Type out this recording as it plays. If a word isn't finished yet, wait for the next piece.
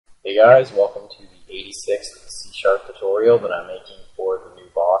Hey guys, welcome to the 86th C# tutorial that I'm making for the new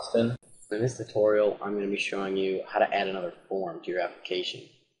Boston. In this tutorial, I'm going to be showing you how to add another form to your application.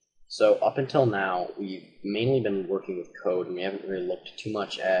 So up until now, we've mainly been working with code and we haven't really looked too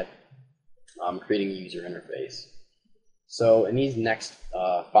much at creating a user interface. So in these next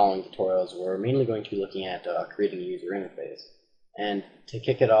following tutorials, we're mainly going to be looking at creating a user interface. And to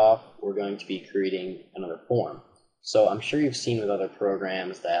kick it off, we're going to be creating another form. So I'm sure you've seen with other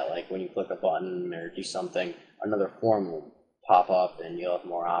programs that like when you click a button or do something, another form will pop up and you'll have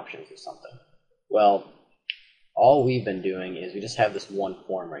more options or something. Well, all we've been doing is we just have this one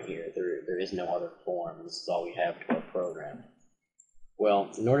form right here. There is no other form. This is all we have to our program. Well,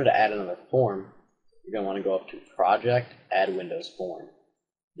 in order to add another form, you're going to want to go up to Project, Add Windows Form.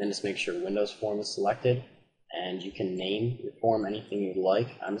 Then just make sure Windows Form is selected, and you can name your form anything you'd like.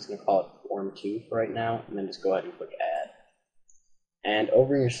 I'm just going to call it Form 2 for right now, and then just go ahead and click Add. And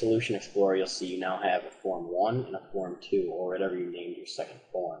over in your Solution Explorer, you'll see you now have a Form 1 and a Form 2, or whatever you named your second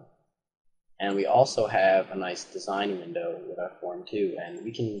form. And we also have a nice design window with our Form 2, and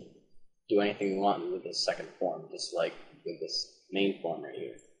we can do anything we want with this second form, just like with this main form right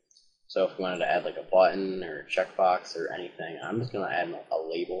here. So if we wanted to add like a button or a checkbox or anything, I'm just going to add a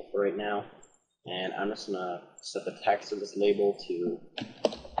label for right now. And I'm just going to set the text of this label to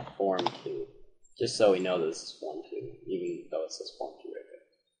Form 2, just so we know that this is Form 2, even though it says Form 2 right there.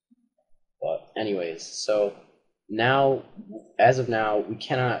 But anyways, so now, as of now, we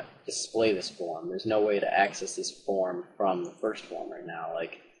cannot display this form. There's no way to access this form from the first form right now.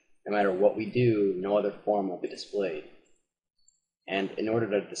 Like, no matter what we do, no other form will be displayed. And in order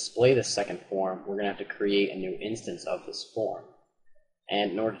to display this second form, we're going to have to create a new instance of this form.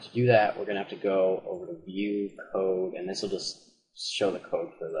 And in order to do that, we're going to have to go over to View, Code, and this will just show the code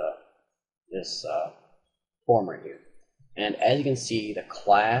for this form right here. And as you can see, the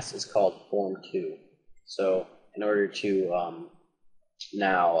class is called Form 2. So in order to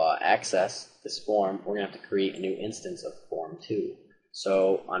now access this form, we're going to have to create a new instance of Form 2.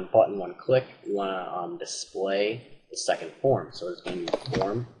 So on button one click, we want to display the second form. So it's going to be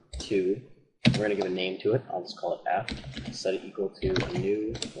Form 2. We're going to give a name to it. I'll just call it F. Set it equal to a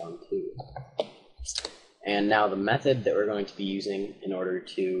new Form 2. And now the method that we're going to be using in order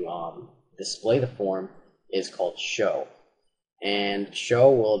to display the form is called show. And show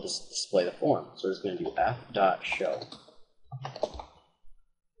will just display the form. So we're just going to do f.show.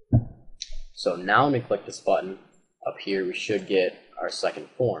 So now when we click this button up here, we should get our second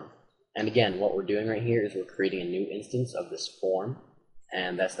form. And again, what we're doing right here is we're creating a new instance of this form.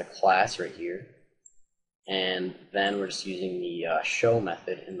 And that's the class right here. And then we're just using the show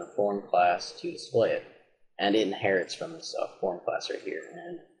method in the form class to display it. And it inherits from this form class right here.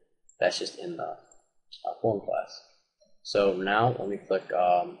 And that's just in the form class. So now when we click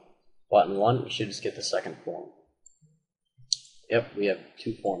button 1, we should just get the second form. Yep, we have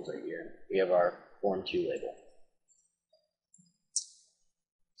two forms right here. We have our Form 2 label.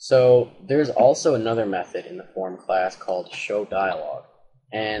 So there's also another method in the form class called show dialog.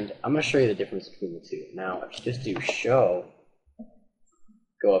 And I'm going to show you the difference between the two. Now, if you just do show,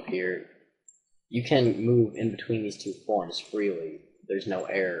 go up here, you can move in between these two forms freely. There's no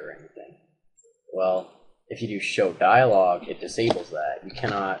error or anything. Well, if you do show dialog, it disables that. You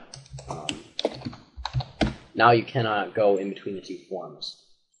cannot, now you cannot go in between the two forms.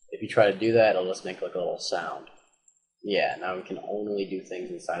 If you try to do that, it'll just make like a little sound. Yeah, now we can only do things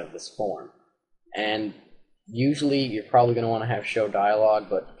inside of this form. And usually, you're probably going to want to have show dialog,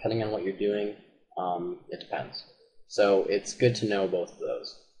 but depending on what you're doing, it depends. So it's good to know both of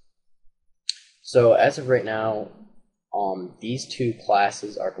those. So as of right now, these two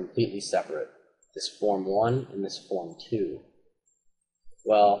classes are completely separate. This Form 1 and this Form 2.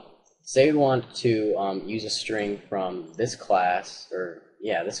 Well, say we want to use a string from this class, or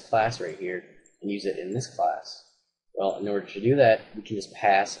yeah, this class right here, and use it in this class. Well, in order to do that, we can just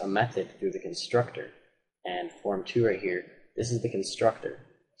pass a method through the constructor. And Form 2 right here, this is the constructor.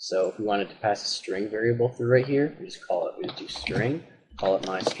 So if we wanted to pass a string variable through right here, we just do string, call it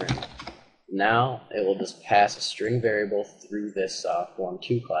myString. Now it will just pass a string variable through this Form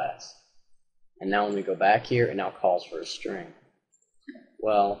 2 class. And now when we go back here, it now calls for a string.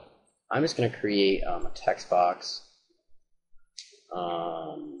 Well, I'm just going to create a text box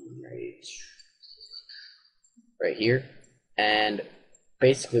right here. And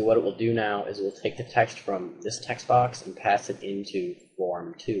basically what it will do now is it will take the text from this text box and pass it into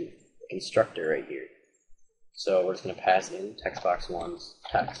Form 2, the constructor right here. So we're just going to pass in text box 1's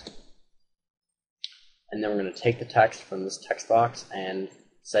text. And then we're going to take the text from this text box and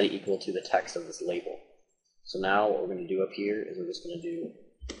set it equal to the text of this label. So now what we're going to do up here is we're just going to do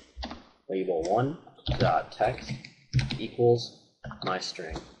label1 dot text equals my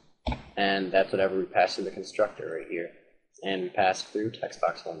string, and that's whatever we pass through the constructor right here, and we pass through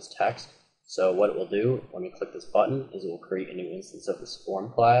textbox1's text. So what it will do when we click this button is it will create a new instance of this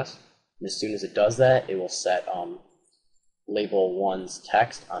form class, and as soon as it does that, it will set label1's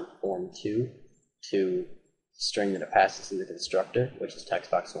text on form2 to string that it passes through the constructor, which is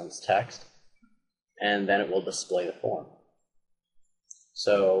textbox1's text, and then it will display the form.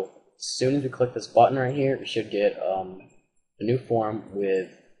 So as soon as we click this button right here, we should get a new form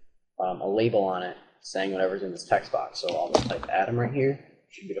with a label on it saying whatever's in this text box. So I'll just type Adam right here.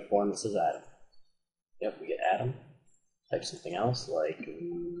 Should get a form that says Adam. Yep, we get Adam. Type something else like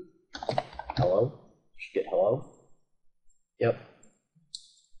hello. Should get hello. Yep.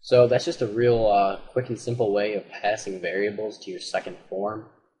 So that's just a real quick and simple way of passing variables to your second form.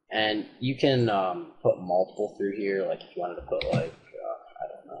 And you can put multiple through here, like if you wanted to put like, I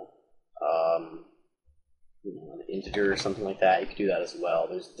don't know, an integer or something like that, you could do that as well.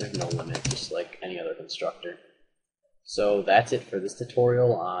 There's no limit, just like any other constructor. So that's it for this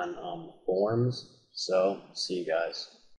tutorial on forms. So see you guys.